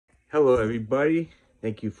Hello, everybody.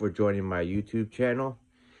 Thank you for joining my YouTube channel.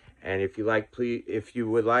 And if you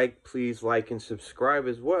would like, please like and subscribe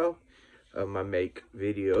as well. I make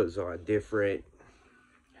videos on different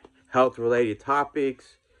health-related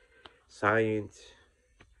topics, science,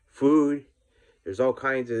 food. There's all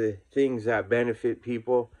kinds of things that benefit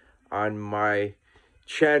people on my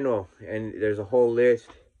channel, and there's a whole list.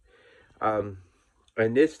 And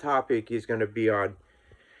this topic is going to be on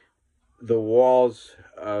the walls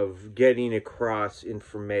of getting across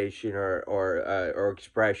information or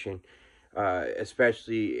expression,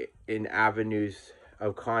 especially in avenues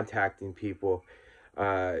of contacting people,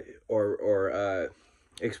 or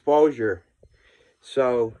exposure.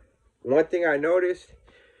 So one thing I noticed,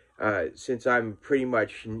 since I'm pretty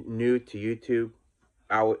much new to YouTube,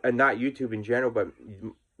 not YouTube in general, but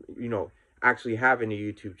actually having a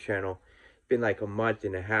YouTube channel, been like a month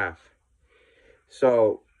and a half.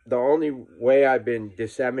 So the only way I've been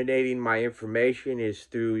disseminating my information is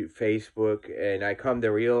through Facebook, and I come to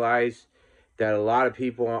realize that a lot of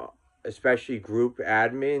people, especially group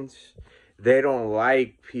admins, they don't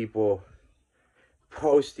like people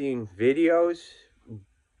posting videos.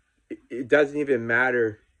 It doesn't even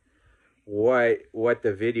matter what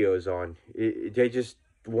the video is on. They just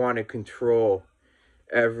want to control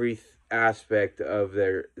every aspect of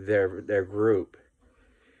their group.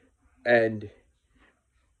 And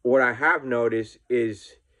what I have noticed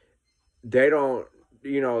is they don't,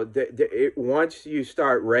 once you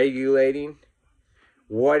start regulating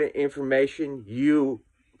what information you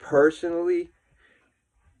personally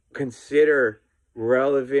consider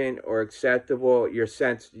relevant or acceptable,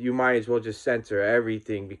 you might as well just censor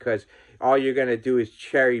everything, because all you're going to do is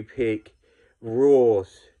cherry pick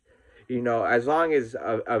rules. As long as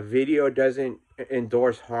a video doesn't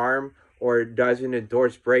endorse harm or doesn't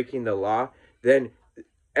endorse breaking the law, then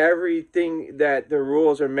everything that the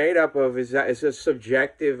rules are made up of is a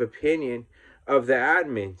subjective opinion of the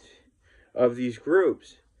admins of these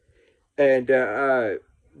groups. And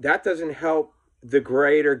that doesn't help the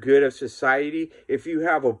greater good of society. If you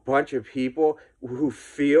have a bunch of people who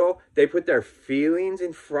they put their feelings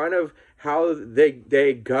in front of how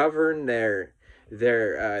they govern their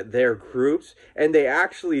groups, and they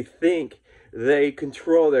actually think they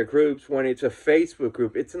control their groups when it's a Facebook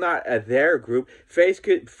group. It's not their group.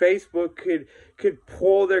 Facebook could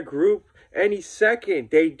pull their group any second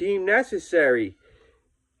they deem necessary.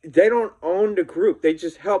 They don't own the group. They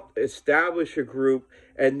just helped establish a group,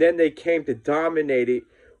 and then they came to dominate it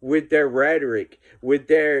with their rhetoric, with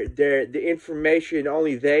the information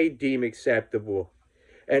only they deem acceptable,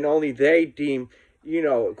 and only they deem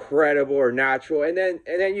credible or natural. And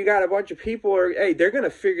then you got a bunch of people they're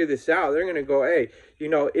gonna figure this out. They're gonna go,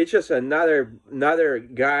 it's just another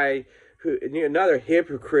guy another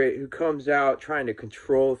hypocrite who comes out trying to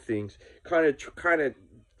control things, kind of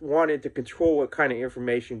wanted to control what kind of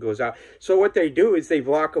information goes out. So what they do is they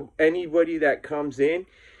block up anybody that comes in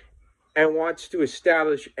and wants to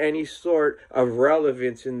establish any sort of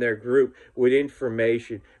relevance in their group with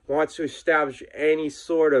information, wants to establish any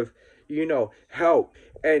sort of help.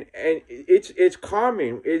 And it's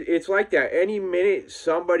common. It's like that. Any minute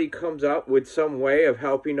somebody comes up with some way of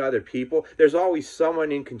helping other people, there's always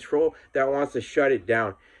someone in control that wants to shut it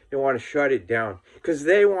down. They want to shut it down because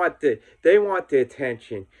they want the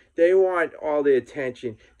attention. They want all the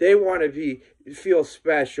attention. They want to feel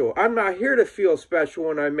special. I'm not here to feel special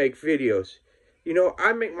when I make videos.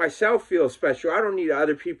 I make myself feel special. I don't need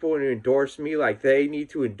other people to endorse me like they need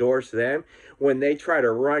to endorse them when they try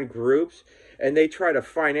to run groups and they try to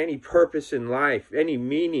find any purpose in life, any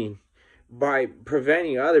meaning, by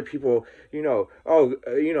preventing other people, who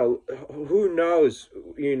knows,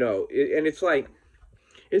 and it's like,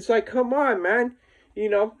 come on, man,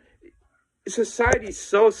 society's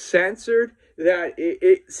so censored that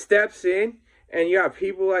it steps in. And you have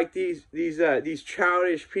people like these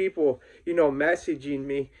childish people, messaging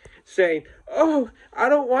me saying, "Oh, I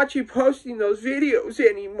don't want you posting those videos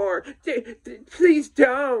anymore. Please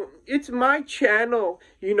don't. It's my channel."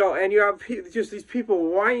 And you have just these people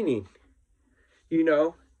whining,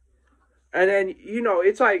 And then,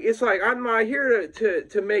 it's like I'm not here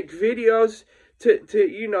to make videos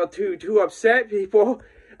to upset people.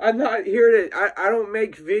 I'm not here I don't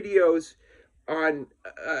make videos on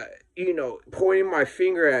pointing my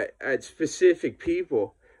finger at specific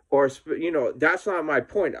people, or that's not my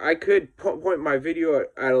point. I could point my video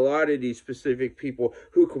at a lot of these specific people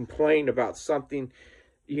who complain about something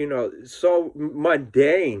so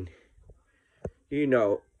mundane,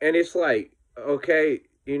 and it's like, okay,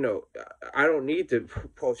 I don't need to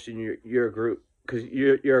post in your group because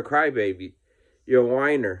you're a crybaby, you're a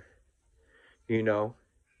whiner,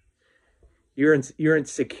 you're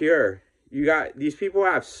insecure. You got these people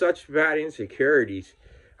have such bad insecurities.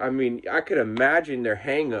 I mean, I could imagine their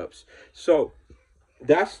hangups. So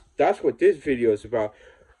that's what this video is about.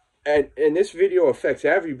 And this video affects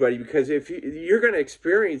everybody, because if you're going to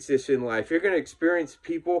experience this in life, you're going to experience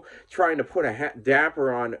people trying to put a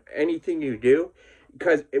damper on anything you do,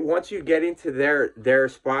 because once you get into their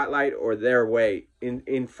spotlight or their way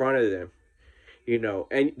in front of them, you know,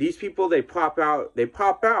 and these people, they pop out.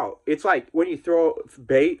 It's like when you throw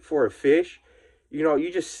bait for a fish, you know,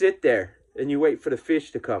 you just sit there and you wait for the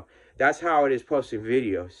fish to come. That's how it is posting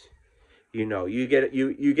videos. You know, you get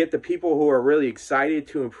the people who are really excited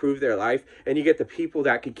to improve their life, and you get the people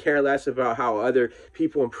that could care less about how other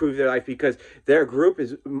people improve their life, because their group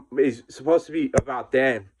is supposed to be about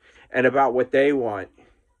them and about what they want,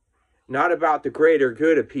 not about the greater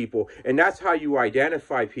good of people. And that's how you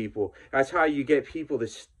identify people. That's how you get people to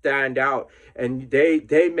stand out, and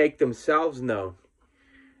they make themselves known.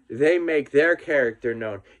 They make their character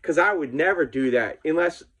known. Because I would never do that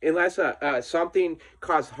unless something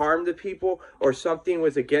caused harm to people or something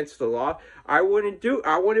was against the law. I wouldn't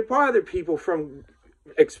bother people from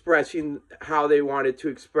expressing how they wanted to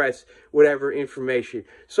express whatever information.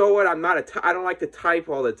 So what? I don't like to type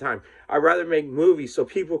all the time. I'd rather make movies so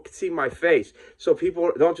people can see my face, so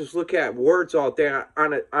people don't just look at words all day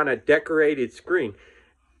on a decorated screen.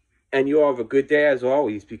 And you all have a good day as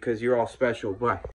always, because you're all special. Bye.